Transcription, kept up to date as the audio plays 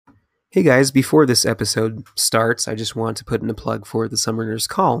Hey guys, before this episode starts, I just want to put in a plug for The Summoner's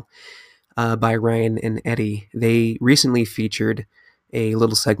Call by Ryan and Eddie. They recently featured a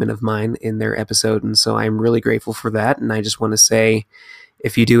little segment of mine in their episode, and so I'm really grateful for that. And I just want to say,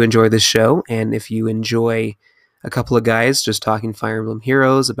 if you do enjoy this show, and if you enjoy a couple of guys just talking Fire Emblem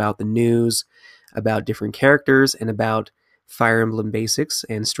Heroes about the news, about different characters, and about Fire Emblem basics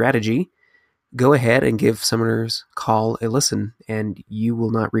and strategy, go ahead and give Summoner's Call a listen, and you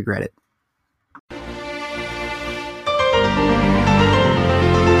will not regret it.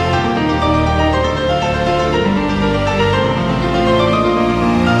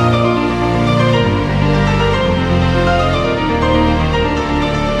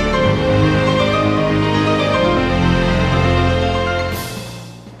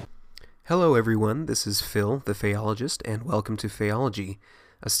 Hello everyone, this is Phil, the Phaologist, and welcome to Phaology,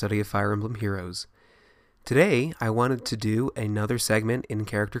 a study of Fire Emblem Heroes. Today, I wanted to do another segment in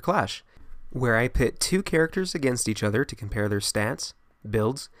Character Clash, where I pit two characters against each other to compare their stats,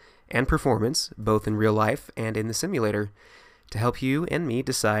 builds, and performance, both in real life and in the simulator, to help you and me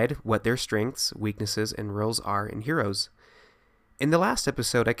decide what their strengths, weaknesses, and roles are in Heroes. In the last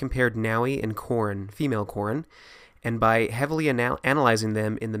episode, I compared Naui and Corrin, female Corrin, and by heavily analyzing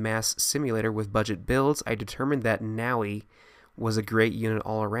them in the mass simulator with budget builds, I determined that Naui was a great unit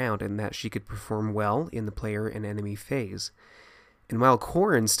all around and that she could perform well in the player and enemy phase. And while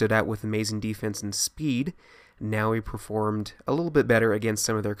Corrin stood out with amazing defense and speed, Naui performed a little bit better against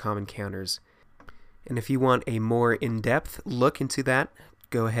some of their common counters. And if you want a more in-depth look into that,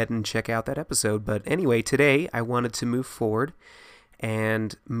 go ahead and check out that episode. But anyway, today I wanted to move forward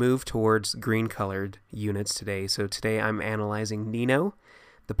and move towards green-colored units today. So today I'm analyzing Nino,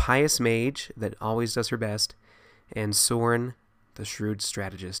 the pious mage that always does her best, and Soren, the shrewd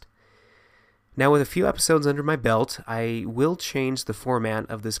strategist. Now, with a few episodes under my belt, I will change the format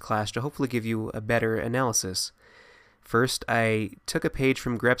of this clash to hopefully give you a better analysis. First, I took a page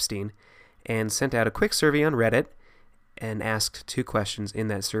from Grepstein and sent out a quick survey on Reddit and asked two questions in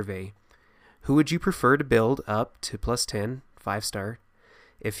that survey. Who would you prefer to build up to plus 10, 5-star,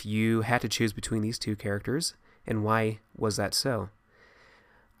 if you had to choose between these two characters, and why was that so?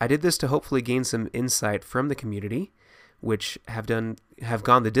 I did this to hopefully gain some insight from the community, which have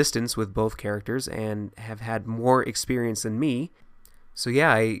gone the distance with both characters and have had more experience than me. So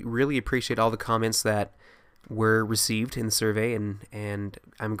yeah, I really appreciate all the comments that were received in the survey, and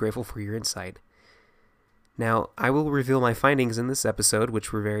I'm grateful for your insight. Now, I will reveal my findings in this episode,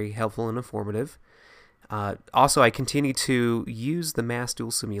 which were very helpful and informative. Also, I continue to use the Mass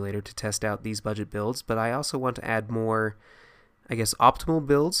Duel Simulator to test out these budget builds, but I also want to add more, I guess, optimal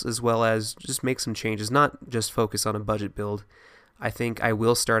builds, as well as just make some changes, not just focus on a budget build. I think I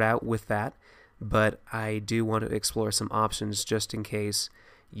will start out with that, but I do want to explore some options just in case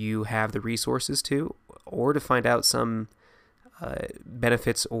you have the resources to, or to find out some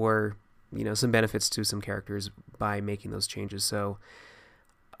benefits or, some benefits to some characters by making those changes. So,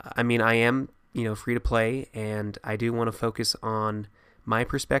 I mean, I am free to play, and I do want to focus on my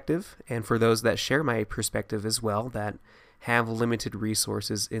perspective, and for those that share my perspective as well, that have limited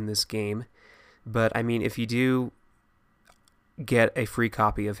resources in this game. But I mean, if you do get a free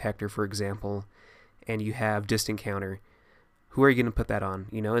copy of Hector, for example, and you have Distant Counter, who are you going to put that on?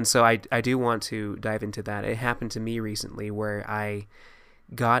 And so I do want to dive into that. It happened to me recently where I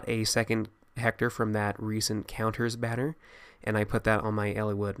got a second Hector from that recent Counters banner, and I put that on my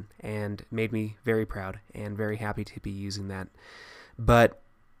Eliwood, and made me very proud and very happy to be using that. But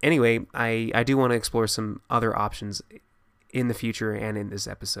anyway, I do want to explore some other options in the future and in this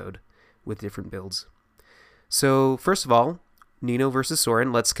episode with different builds. So first of all, Nino versus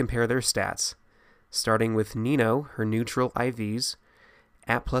Soren, let's compare their stats. Starting with Nino, her neutral IVs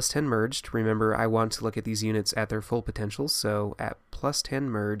at plus 10 merged. Remember, I want to look at these units at their full potential, so at plus 10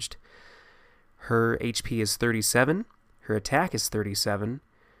 merged, her HP is 37, her attack is 37,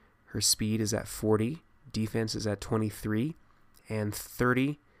 her speed is at 40, defense is at 23, and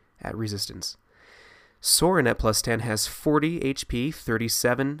 30 at resistance. Soren at plus 10 has 40 HP,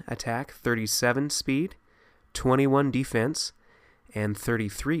 37 attack, 37 speed, 21 defense, and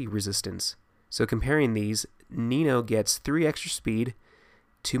 33 resistance. So comparing these, Nino gets 3 extra speed,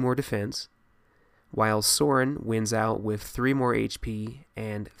 2 more defense, while Soren wins out with 3 more HP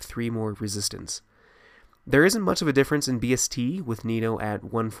and 3 more resistance. There isn't much of a difference in BST, with Nino at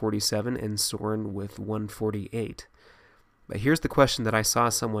 147 and Soren with 148. But here's the question that I saw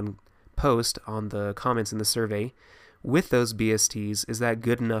someone post on the comments in the survey. With those BSTs, is that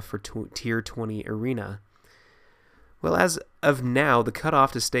good enough for Tier 20 Arena? Well, as of now, the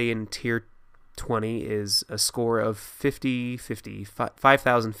cutoff to stay in Tier 20 is a score of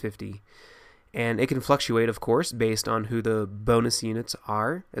 5050, and it can fluctuate, of course, based on who the bonus units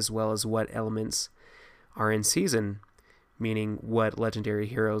are, as well as what elements are in season, meaning what legendary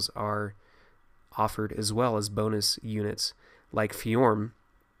heroes are offered as well as bonus units. Like Fjorm,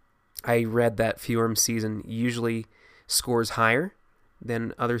 I read that Fjorm season usually scores higher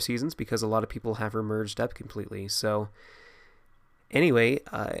than other seasons because a lot of people have her merged up completely. So anyway,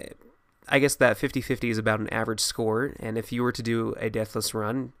 I guess that 50-50 is about an average score, and if you were to do a deathless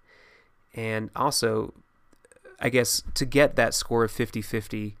run, and also, I guess, to get that score of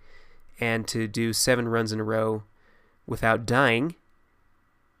 50-50 and to do 7 runs in a row without dying,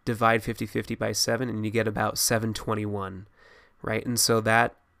 divide 50-50 by 7 and you get about 721, right? And so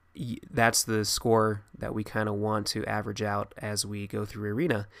that's the score that we kind of want to average out as we go through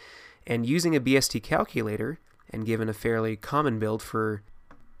Arena. And using a BST calculator, and given a fairly common build for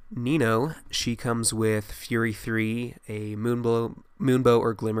Nino, she comes with Fury 3, a Moonbow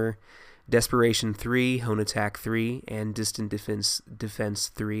or Glimmer, Desperation 3, Hone Attack 3, and Distant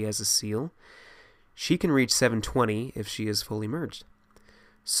Defense 3 as a seal. She can reach 720 if she is fully merged.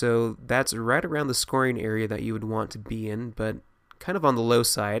 So that's right around the scoring area that you would want to be in, but kind of on the low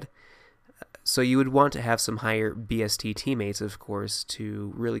side. So you would want to have some higher BST teammates, of course,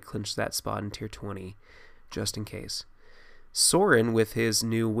 to really clinch that spot in Tier 20, just in case. Soren, with his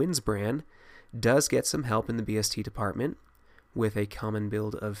new Winds brand, does get some help in the BST department with a common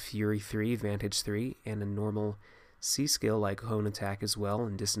build of Fury 3, Vantage 3, and a normal C skill like Hone Attack as well,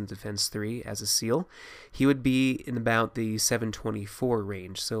 and Distant Defense 3 as a seal. He would be in about the 724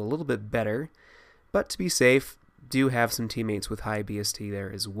 range, so a little bit better, but to be safe, do have some teammates with high BST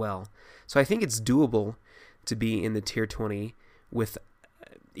there as well. So I think it's doable to be in the Tier 20 with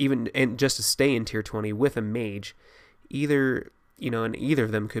and just to stay in Tier 20 with a mage. And either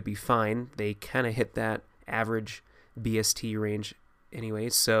of them could be fine. They kind of hit that average BST range anyway,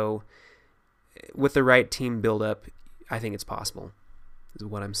 so with the right team build-up, I think it's possible, is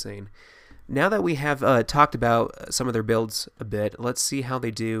what I'm saying. Now that we have talked about some of their builds a bit, let's see how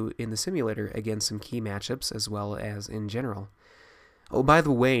they do in the simulator against some key matchups as well as in general. Oh, by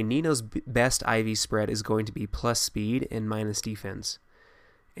the way, Nino's best IV spread is going to be plus speed and minus defense,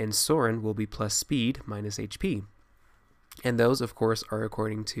 and Soren will be plus speed minus HP. And those, of course, are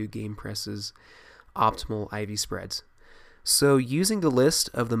according to GamePress's optimal IV spreads. So using the list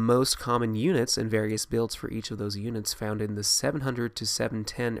of the most common units and various builds for each of those units found in the 700 to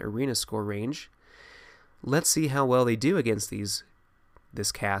 710 arena score range, let's see how well they do against this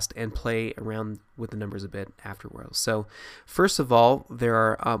cast and play around with the numbers a bit afterwards. So first of all, there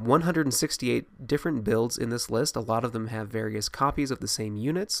are 168 different builds in this list. A lot of them have various copies of the same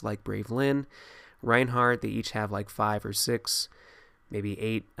units, like Brave Lyn, Reinhardt. They each have like 5 or 6, maybe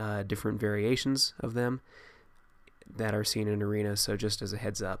 8 different variations of them that are seen in Arena, so just as a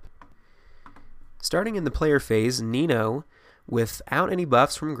heads up. Starting in the player phase, Nino, without any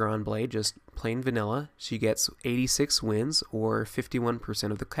buffs from Grondblade, just plain vanilla, she gets 86 wins, or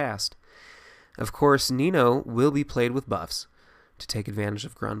 51% of the cast. Of course, Nino will be played with buffs to take advantage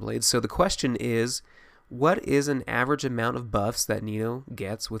of Grondblade, so the question is, what is an average amount of buffs that Nino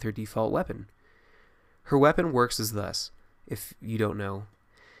gets with her default weapon? Her weapon works as thus, if you don't know.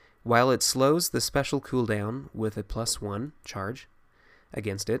 While it slows the special cooldown with a +1 charge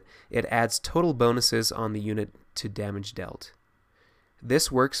against it, it adds total bonuses on the unit to damage dealt.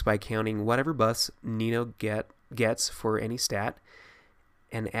 This works by counting whatever buffs Nino gets for any stat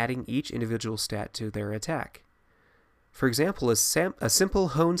and adding each individual stat to their attack. For example, a simple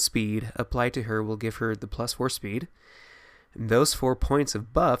Hone speed applied to her will give her the +4 speed. Those 4 points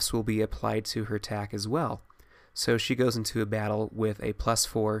of buffs will be applied to her attack as well. So she goes into a battle with a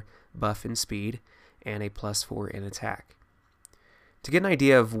 +4 buff in speed and a +4 in attack. To get an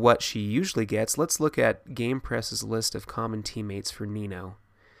idea of what she usually gets, let's look at GamePress's list of common teammates for Nino.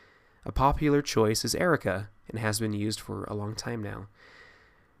 A popular choice is Erica, and has been used for a long time now.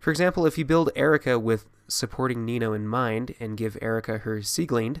 For example, if you build Erica with supporting Nino in mind and give Erica her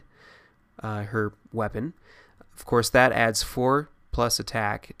Sieglinde, her weapon, of course that adds 4 plus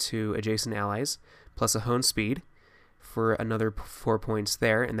attack to adjacent allies, plus a Hone speed for another 4 points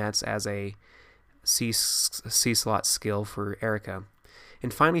there, and that's as a C slot skill for Erica.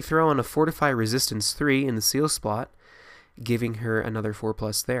 And finally throw on a Fortify Resistance 3 in the seal slot, giving her another 4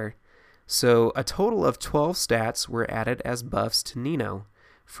 plus there. So a total of 12 stats were added as buffs to Nino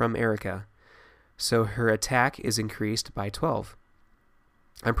from Erica. So her attack is increased by 12.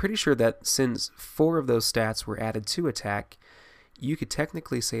 I'm pretty sure that since 4 of those stats were added to attack, you could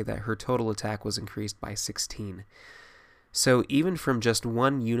technically say that her total attack was increased by 16. So even from just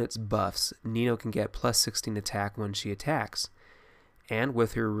one unit's buffs, Nino can get plus 16 attack when she attacks. And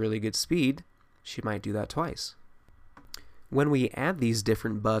with her really good speed, she might do that twice. When we add these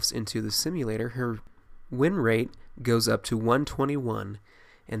different buffs into the simulator, her win rate goes up to 121,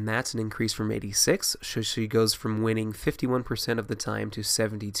 and that's an increase from 86, so she goes from winning 51% of the time to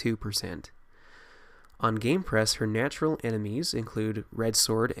 72%. On Game Press, her natural enemies include Red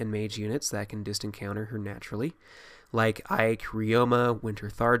Sword and Mage units that can distant counter her naturally, like Ike, Ryoma, Winter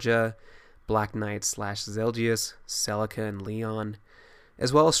Tharja, Black Knight / Zelgius, Celica, and Leon,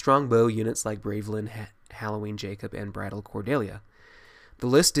 as well as strongbow units like Bravelyn, Halloween Jacob, and Bridal Cordelia. The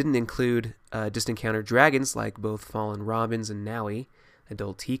list didn't include distant counter dragons like both Fallen Robins and Naui,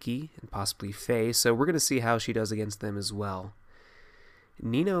 Adult Tiki, and possibly Faye, so we're going to see how she does against them as well.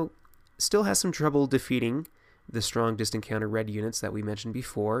 Nino still has some trouble defeating the strong distant counter red units that we mentioned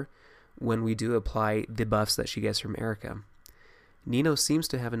before when we do apply the buffs that she gets from Eirika. Nino seems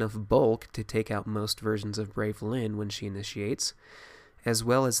to have enough bulk to take out most versions of Bravelyn when she initiates, as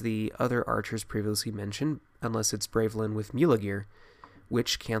well as the other archers previously mentioned, unless it's Bravelyn with Mula Gear,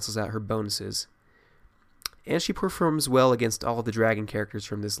 which cancels out her bonuses. And she performs well against all the dragon characters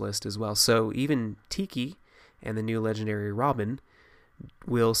from this list as well, so even Tiki and the new legendary Robin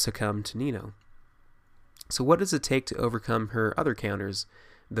will succumb to Nino. So what does it take to overcome her other counters,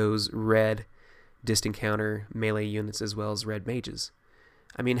 those red distant counter melee units as well as red mages?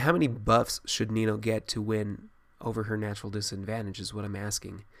 I mean, how many buffs should Nino get to win over her natural disadvantage is what I'm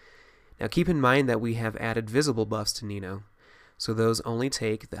asking. Now keep in mind that we have added visible buffs to Nino, so those only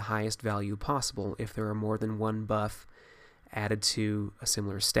take the highest value possible if there are more than one buff added to a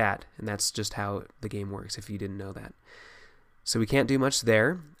similar stat, and that's just how the game works if you didn't know that. So we can't do much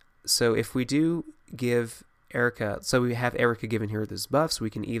there. So if we do give Eirika, so we have Eirika given here these buffs, we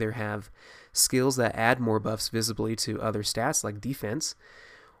can either have skills that add more buffs visibly to other stats like defense,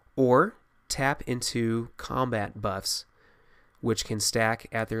 or tap into combat buffs, which can stack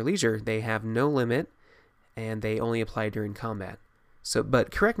at their leisure. They have no limit, and they only apply during combat. So,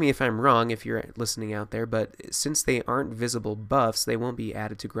 but correct me if I'm wrong if you're listening out there, but since they aren't visible buffs, they won't be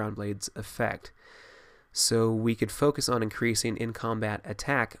added to Groundblade's effect. So we could focus on increasing in-combat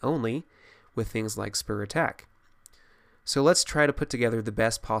attack only with things like Spur Attack. So let's try to put together the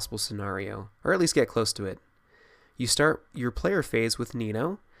best possible scenario, or at least get close to it. You start your player phase with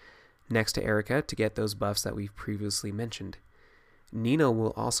Nino next to Eirika to get those buffs that we've previously mentioned. Nino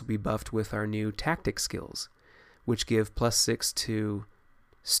will also be buffed with our new tactic skills, which give +6 to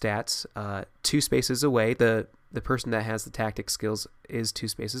stats 2 spaces away. The person that has the tactic skills is 2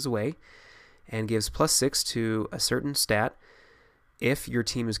 spaces away, and gives +6 to a certain stat if your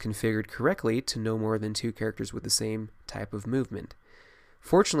team is configured correctly to no more than 2 characters with the same type of movement.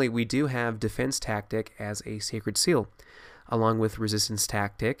 Fortunately, we do have Defense Tactic as a Sacred Seal, along with Resistance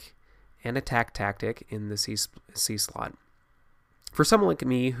Tactic and Attack Tactic in the C slot. For someone like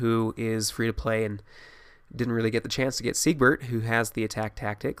me who is free to play and didn't really get the chance to get Siegbert, who has the Attack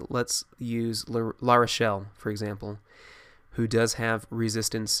Tactic, let's use La Rochelle, for example, who does have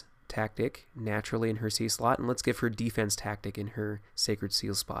Resistance Tactic naturally in her C slot, and let's give her Defense Tactic in her Sacred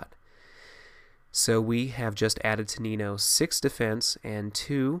Seal spot. So we have just added to Nino 6 defense and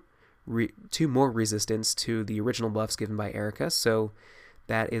 2 more resistance to the original buffs given by Eirika, so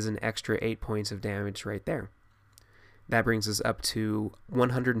that is an extra 8 points of damage right there. That brings us up to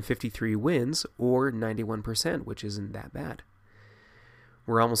 153 wins, or 91%, which isn't that bad.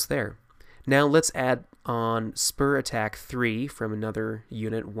 We're almost there. Now let's add on Spur Attack 3 from another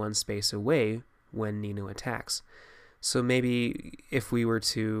unit 1 space away when Nino attacks. So maybe if we were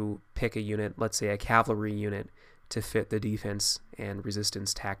to pick a unit, let's say a cavalry unit, to fit the defense and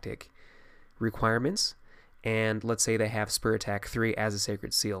resistance tactic requirements, and let's say they have Spur Attack 3 as a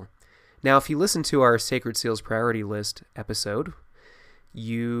Sacred Seal. Now, if you listen to our Sacred Seals priority list episode,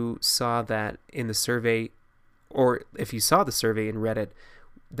 you saw that in the survey, or if you saw the survey in Reddit,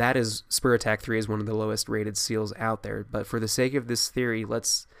 that is Spur Attack 3 is one of the lowest rated seals out there. But for the sake of this theory,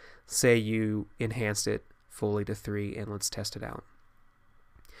 let's say you enhanced it fully to 3, and let's test it out.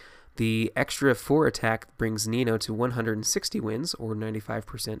 The extra 4 attack brings Nino to 160 wins, or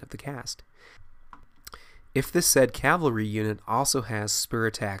 95% of the cast. If this said cavalry unit also has Spur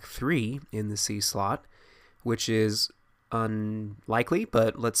Attack 3 in the C slot, which is unlikely,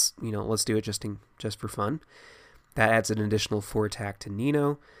 but let's do it just for fun. That adds an additional 4 attack to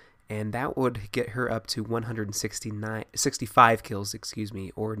Nino, and that would get her up to 65 kills,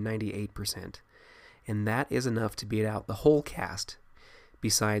 or 98%. And that is enough to beat out the whole cast,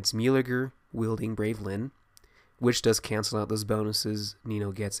 besides Muliger wielding Bravelyn, which does cancel out those bonuses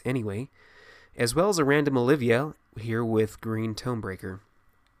Nino gets anyway, as well as a random Olivia here with Green Tomebreaker.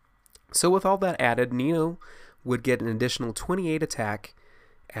 So with all that added, Nino would get an additional 28 attack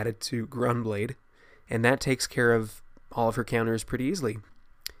added to Grundblade, and that takes care of all of her counters pretty easily.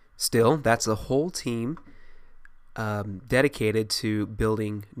 Still, that's a whole team dedicated to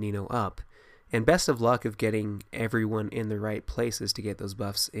building Nino up. And best of luck of getting everyone in the right places to get those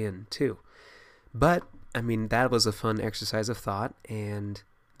buffs in, too. But, I mean, that was a fun exercise of thought, and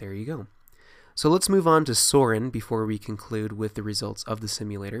there you go. So let's move on to Soren before we conclude with the results of the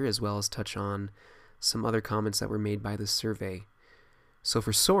simulator, as well as touch on some other comments that were made by the survey. So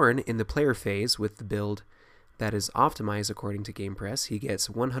for Soren, in the player phase, with the build that is optimized according to GamePress, he gets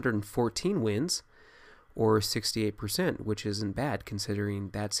 114 wins, or 68%, which isn't bad considering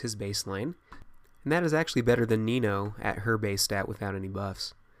that's his baseline. And that is actually better than Nino at her base stat without any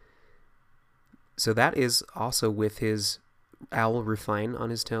buffs. So that is also with his Owl Refine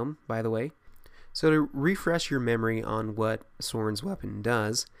on his tome, by the way. So to refresh your memory on what Soren's weapon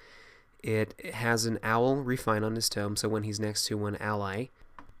does, it has an Owl Refine on his tome, so when he's next to one ally,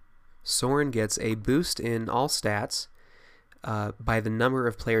 Soren gets a boost in all stats by the number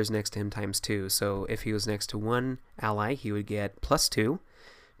of players next to him times 2. So if he was next to one ally, he would get +2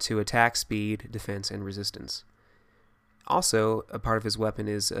 to attack, speed, defense, and resistance. Also, a part of his weapon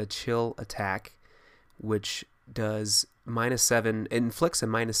is a Chill Attack, which does -7, inflicts a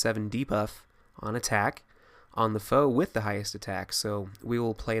 -7 debuff on attack on the foe with the highest attack, so we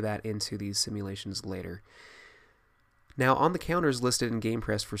will play that into these simulations later. Now, on the counters listed in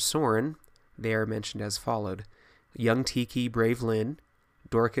GamePress for Soren, they are mentioned as followed: Young Tiki, Brave Lyn,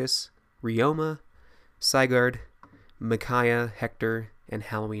 Dorcas, Ryoma, Sigurd, Micaiah, Hector, and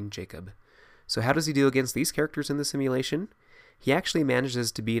Halloween Jacob. So how does he do against these characters in the simulation? He actually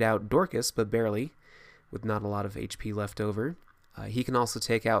manages to beat out Dorcas, but barely, with not a lot of HP left over. He can also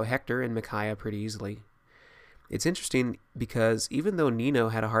take out Hector and Micaiah pretty easily. It's interesting because even though Nino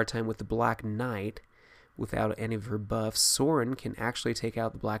had a hard time with the Black Knight without any of her buffs, Soren can actually take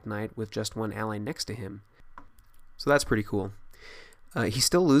out the Black Knight with just one ally next to him. So that's pretty cool. He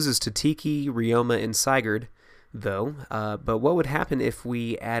still loses to Tiki, Ryoma, and Sigurd, though, but what would happen if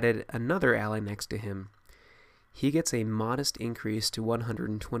we added another ally next to him? He gets a modest increase to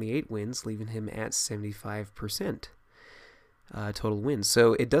 128 wins, leaving him at 75% total wins.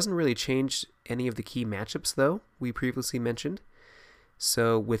 So it doesn't really change any of the key matchups, though, we previously mentioned.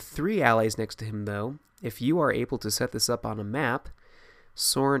 So with 3 allies next to him, though, if you are able to set this up on a map,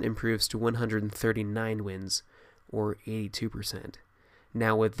 Soren improves to 139 wins, or 82%.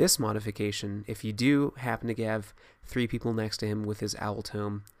 Now with this modification, if you do happen to have 3 people next to him with his Owl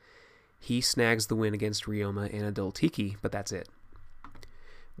Tome, he snags the win against Ryoma and Adult Tiki, but that's it.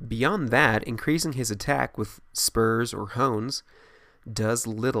 Beyond that, increasing his attack with spurs or hones does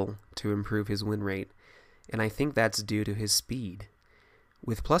little to improve his win rate, and I think that's due to his speed.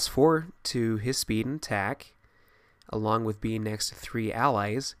 With +4 to his speed and attack, along with being next to 3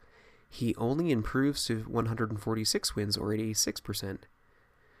 allies, he only improves to 146 wins, or 86%.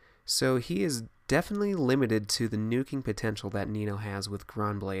 So he is definitely limited to the nuking potential that Nino has with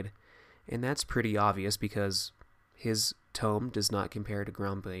Grundblade, and that's pretty obvious because his tome does not compare to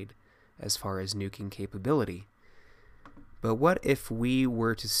Grundblade as far as nuking capability. But what if we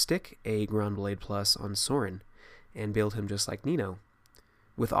were to stick a Grundblade Plus on Soren and build him just like Nino?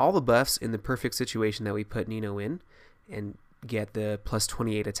 With all the buffs in the perfect situation that we put Nino in, and get the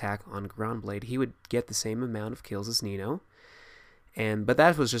 +28 attack on Grundblade, he would get the same amount of kills as Nino. But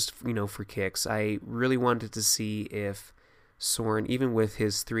that was just, for kicks. I really wanted to see if Soren, even with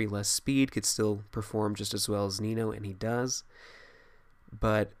his 3 less speed, could still perform just as well as Nino, and he does.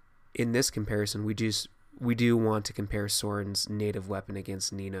 But in this comparison, we do want to compare Soren's native weapon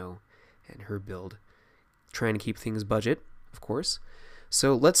against Nino and her build, trying to keep things budget, of course.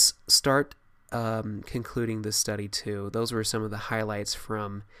 So let's start concluding this study too. Those were some of the highlights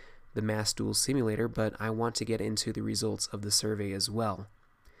from the Mass Duel Simulator, but I want to get into the results of the survey as well.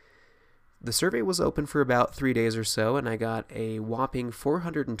 The survey was open for about 3 days or so, and I got a whopping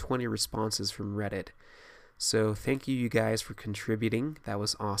 420 responses from Reddit. So thank you guys for contributing. That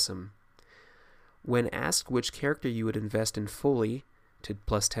was awesome. When asked which character you would invest in fully, to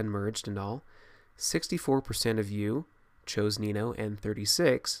 +10 merged and all, 64% of you chose Nino and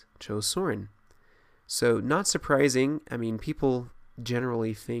 36% chose Soren. So not surprising. I mean, people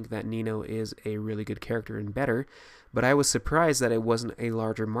generally think that Nino is a really good character and better, but I was surprised that it wasn't a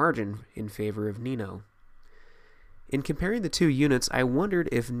larger margin in favor of Nino. In comparing the 2 units, I wondered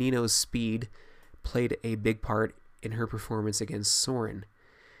if Nino's speed played a big part in her performance against Soren.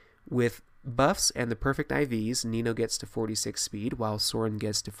 With buffs and the perfect IVs, Nino gets to 46 speed, while Soren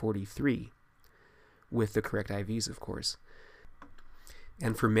gets to 43. with the correct IVs, of course.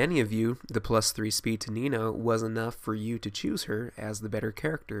 And for many of you, the +3 speed to Nino was enough for you to choose her as the better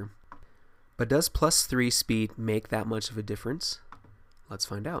character. But does +3 speed make that much of a difference? Let's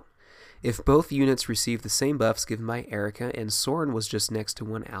find out. If both units receive the same buffs given by Eirika and Soren was just next to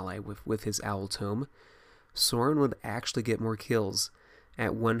one ally with his Owl Tome, Soren would actually get more kills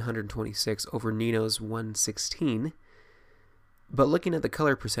at 126 over Nino's 116. But looking at the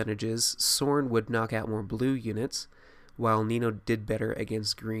color percentages, Soren would knock out more blue units, while Nino did better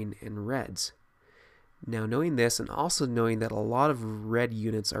against green and reds. Now, knowing this, and also knowing that a lot of red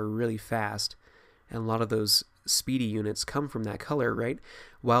units are really fast, and a lot of those speedy units come from that color, right?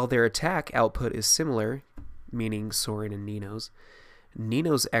 While their attack output is similar, meaning Soren and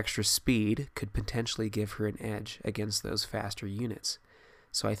Nino's extra speed could potentially give her an edge against those faster units.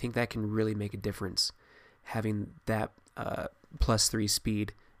 So I think that can really make a difference, having that +3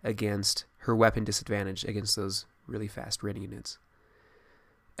 speed against her weapon disadvantage against those really fast red units.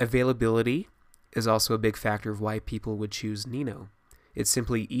 Availability is also a big factor of why people would choose Nino. It's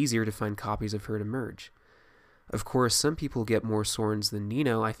simply easier to find copies of her to merge. Of course, some people get more Sorens than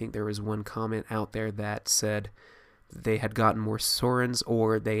Nino. I think there was one comment out there that said they had gotten more Sorens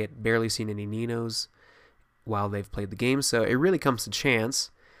or they had barely seen any Ninos while they've played the game. So it really comes to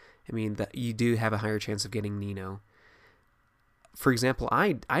chance. I mean, you do have a higher chance of getting Nino. For example,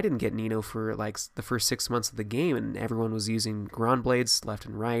 I didn't get Nino for like the first 6 months of the game, and everyone was using Grand Blades left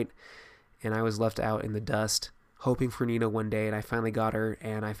and right, and I was left out in the dust hoping for Nino one day, and I finally got her,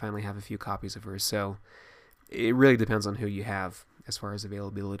 and I finally have a few copies of her. So it really depends on who you have as far as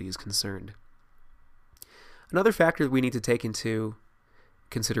availability is concerned. Another factor that we need to take into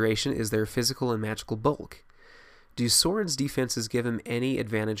consideration is their physical and magical bulk. Do Soren's defenses give him any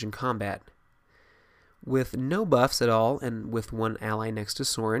advantage in combat? With no buffs at all, and with one ally next to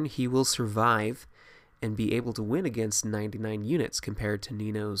Soren, he will survive and be able to win against 99 units compared to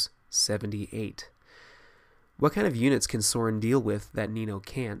Nino's 78. What kind of units can Soren deal with that Nino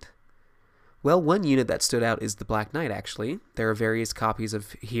can't? Well, one unit that stood out is the Black Knight, actually. There are various copies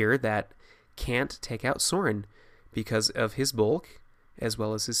of here that can't take out Soren because of his bulk as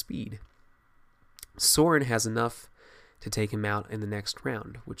well as his speed. Soren has enough to take him out in the next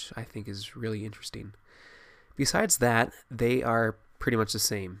round, which I think is really interesting. Besides that, they are pretty much the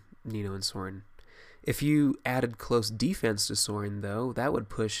same, Nino and Soren. If you added close defense to Soren, though, that would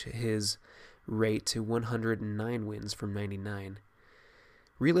push his rate to 109 wins from 99.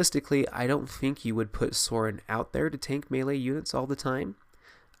 Realistically, I don't think you would put Soren out there to tank melee units all the time,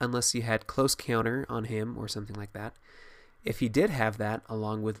 unless you had close counter on him or something like that. If you did have that,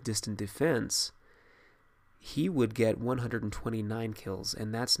 along with distant defense, he would get 129 kills,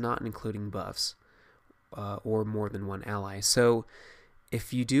 and that's not including buffs or more than one ally. So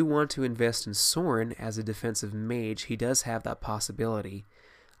if you do want to invest in Soren as a defensive mage, he does have that possibility.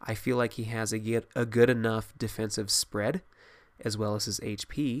 I feel like he has a good enough defensive spread, as well as his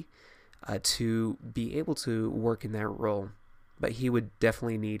HP, to be able to work in that role. But he would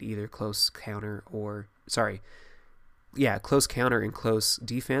definitely need either close counter and close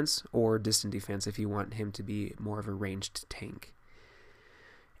defense, or distant defense if you want him to be more of a ranged tank.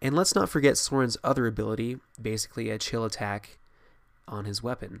 And let's not forget Soren's other ability, basically a chill attack on his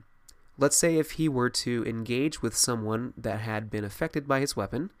weapon. Let's say if he were to engage with someone that had been affected by his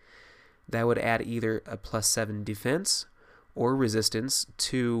weapon, that would add either a +7 defense or resistance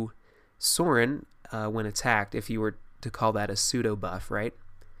to Soren when attacked, if you were to call that a pseudo buff, right?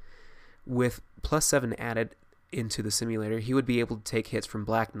 With +7 added into the simulator, he would be able to take hits from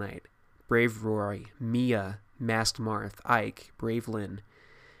Black Knight, Brave Rory, Mia, Masked Marth, Ike, Brave Lyn,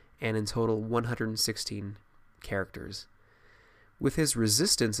 and in total 116 characters. With his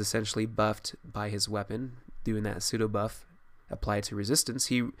resistance essentially buffed by his weapon, doing that pseudo buff applied to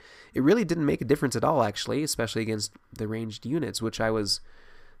resistance, it really didn't make a difference at all, actually, especially against the ranged units, which I was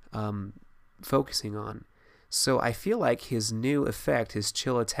focusing on. So I feel like his new effect, his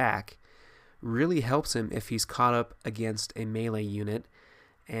chill attack, really helps him if he's caught up against a melee unit,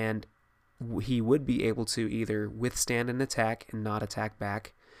 and he would be able to either withstand an attack and not attack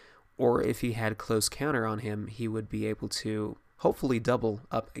back, or if he had close counter on him, he would be able to hopefully double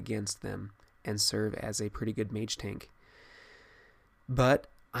up against them and serve as a pretty good mage tank. But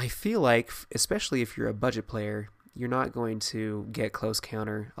I feel like, especially if you're a budget player, you're not going to get close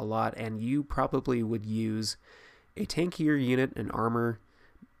counter a lot, and you probably would use a tankier unit, an armor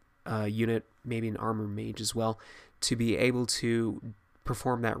unit, maybe an armor mage as well, to be able to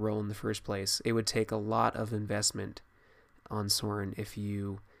perform that role in the first place. It would take a lot of investment on Soren if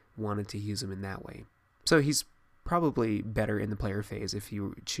you wanted to use him in that way. So he's probably better in the player phase if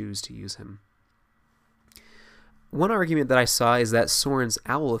you choose to use him. one argument that I saw is that Soren's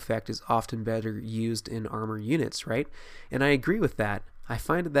owl effect is often better used in armor units, right? And I agree with that. I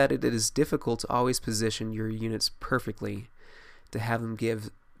find that it is difficult to always position your units perfectly to have them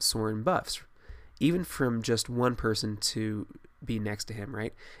give Soren buffs, even from just one person to be next to him,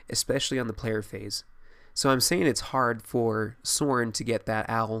 right? Especially on the player phase. So I'm saying it's hard for Soren to get that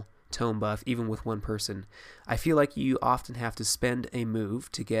owl tome buff even with one person. I feel like you often have to spend a move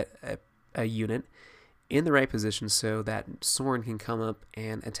to get a unit in the right position so that Soren can come up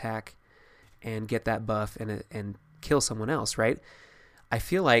and attack and get that buff and kill someone else, right? I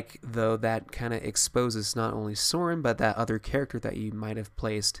feel like, though, that kind of exposes not only Soren, but that other character that you might have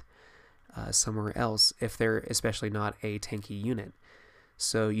placed somewhere else, if they're especially not a tanky unit.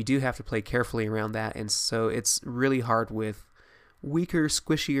 So you do have to play carefully around that, and so it's really hard with weaker,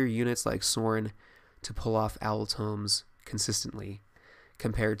 squishier units like Soren to pull off owl tomes consistently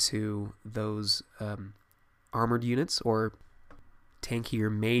compared to those armored units or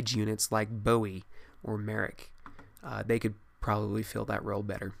tankier mage units like Bowie or Merrick. They could probably fill that role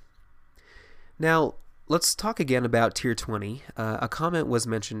better. Now, let's talk again about Tier 20. A comment was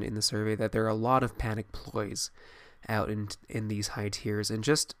mentioned in the survey that there are a lot of panic ploys out in these high tiers, and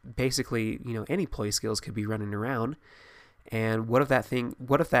just basically, any ploy skills could be running around. And what if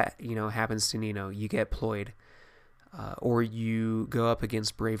that happens to Nino? You get ployed, or you go up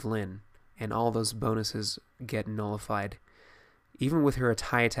against Brave Lyn, and all those bonuses get nullified. Even with her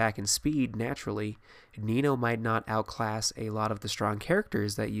high attack and speed, naturally, Nino might not outclass a lot of the strong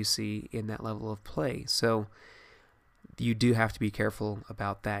characters that you see in that level of play. So you do have to be careful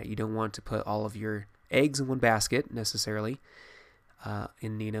about that. You don't want to put all of your eggs in one basket, necessarily,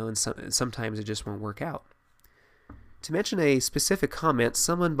 in Nino, and sometimes it just won't work out. To mention a specific comment,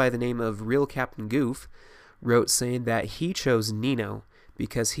 someone by the name of Real Captain Goof wrote saying that he chose Nino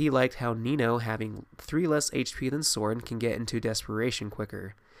because he liked how Nino, having 3 less HP than Soren, can get into desperation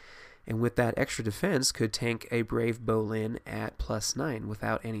quicker. And with that extra defense, could tank a Brave Bolin at +9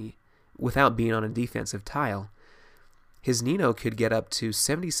 without being on a defensive tile. His Nino could get up to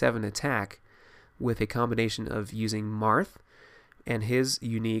 77 attack with a combination of using Marth and his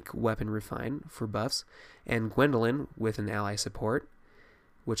unique weapon Refine for buffs, and Gwendolyn with an ally support,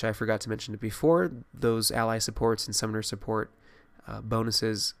 which I forgot to mention before. Those ally supports and summoner support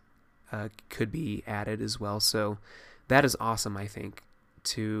bonuses could be added as well. So that is awesome, I think,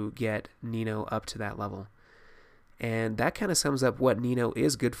 to get Nino up to that level. And that kind of sums up what Nino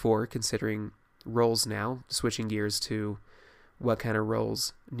is good for, considering roles now, switching gears to what kind of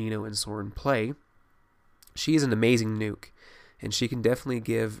roles Nino and Soren play. She is an amazing nuke, and she can definitely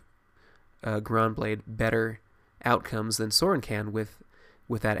give Grondblade better outcomes than Soren can with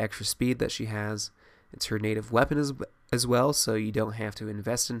that extra speed that she has. It's her native weapon as well, so you don't have to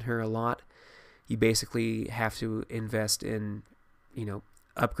invest in her a lot. You basically have to invest in,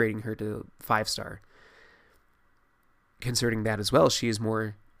 upgrading her to 5-star. Concerning that as well, she is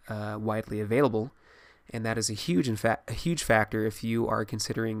more widely available, and that is a huge factor if you are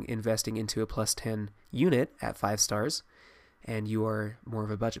considering investing into a +10 unit at 5 stars, and you are more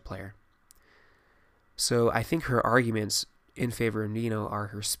of a budget player. So I think her arguments in favor of Nino are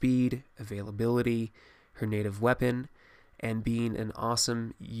her speed, availability, her native weapon, and being an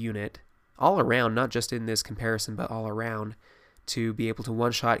awesome unit all around, not just in this comparison, but all around, to be able to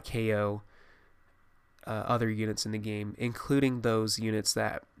one-shot KO other units in the game, including those units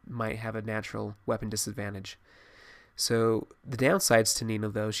that might have a natural weapon disadvantage. So the downsides to Nino,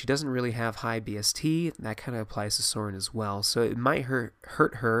 though, she doesn't really have high BST, and that kind of applies to Soren as well. So it might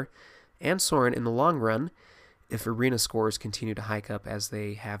hurt her and Soren in the long run if arena scores continue to hike up as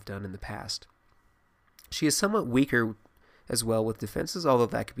they have done in the past. She is somewhat weaker as well with defenses, although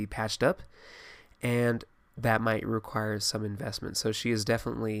that could be patched up, and that might require some investment. So she is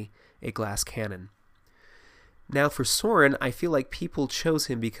definitely a glass cannon. Now for Soren, I feel like people chose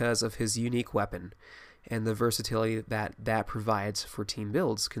him because of his unique weapon and the versatility that provides for team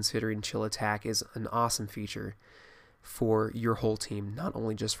builds, considering chill attack is an awesome feature for your whole team, not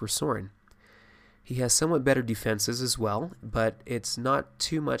only just for Soren. He has somewhat better defenses as well, but it's not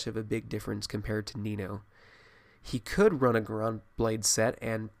too much of a big difference compared to Nino. He could run a Grondblade set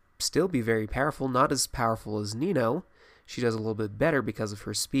and still be very powerful, not as powerful as Nino. She does a little bit better because of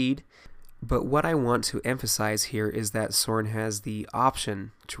her speed. But what I want to emphasize here is that Soren has the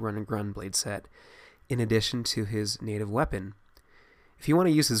option to run a Grondblade set in addition to his native weapon. If you want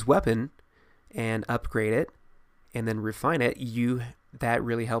to use his weapon and upgrade it and then refine it, that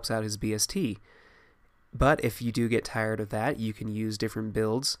really helps out his BST. But if you do get tired of that, you can use different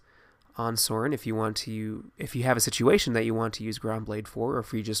builds on Soren if you have a situation that you want to use Ground Blade for, or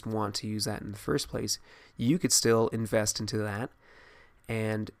if you just want to use that in the first place, you could still invest into that,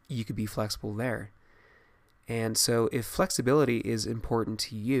 and you could be flexible there. And so if flexibility is important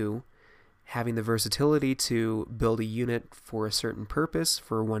to you, having the versatility to build a unit for a certain purpose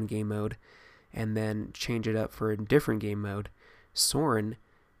for one game mode and then change it up for a different game mode, Soren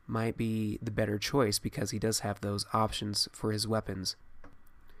might be the better choice because he does have those options for his weapons.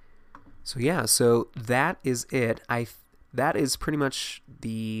 So yeah, so that is it. That is pretty much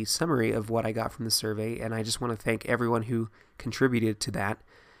the summary of what I got from the survey, and I just want to thank everyone who contributed to that.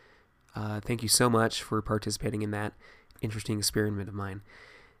 Thank you so much for participating in that interesting experiment of mine.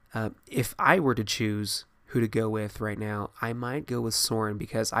 If I were to choose who to go with right now, I might go with Soren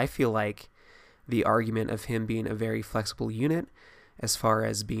because I feel like the argument of him being a very flexible unit as far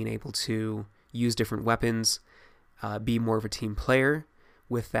as being able to use different weapons, be more of a team player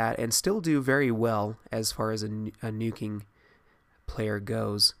with that, and still do very well as far as a nuking player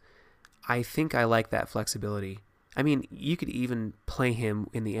goes. I think I like that flexibility. I mean, you could even play him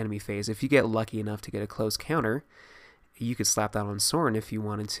in the enemy phase. If you get lucky enough to get a close counter, you could slap that on Soren if you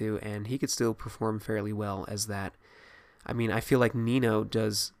wanted to, and he could still perform fairly well as that. I mean, I feel like Nino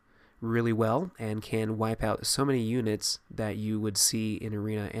does really well and can wipe out so many units that you would see in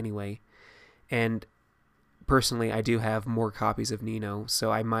Arena anyway. And personally, I do have more copies of Nino,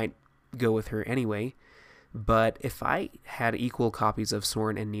 so I might go with her anyway. But if I had equal copies of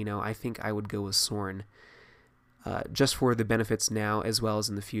Soren and Nino, I think I would go with Soren. Just for the benefits now as well as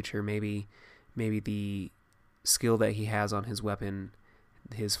in the future. Maybe the skill that he has on his weapon,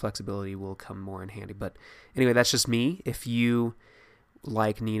 his flexibility will come more in handy. But anyway, that's just me. If you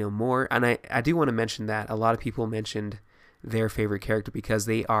like Nino more, and I do want to mention that a lot of people mentioned their favorite character because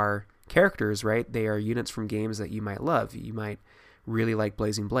they are characters, right? They are units from games that you might love. You might really like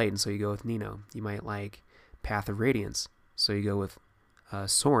Blazing Blade, and so you go with Nino. You might like Path of Radiance, so you go with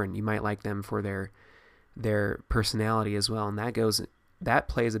Soren. You might like them for their personality as well, and that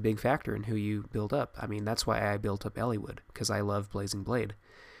plays a big factor in who you build up. I mean, that's why I built up Eliwood, because I love Blazing Blade,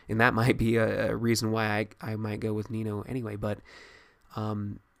 and that might be a reason why I might go with Nino anyway. But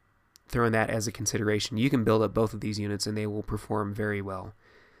throwing that as a consideration, you can build up both of these units and they will perform very well.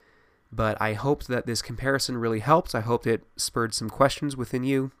 But I hope that this comparison really helped. I hope it spurred some questions within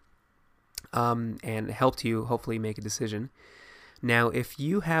you and helped you hopefully make a decision. Now, if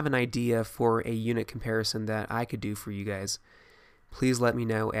you have an idea for a unit comparison that I could do for you guys, please let me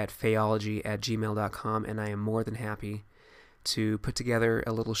know at phaeology@gmail.com, and I am more than happy to put together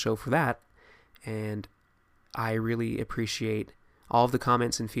a little show for that. And I really appreciate all of the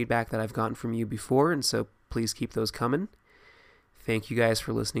comments and feedback that I've gotten from you before, and so please keep those coming. Thank you guys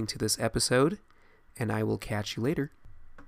for listening to this episode, and I will catch you later.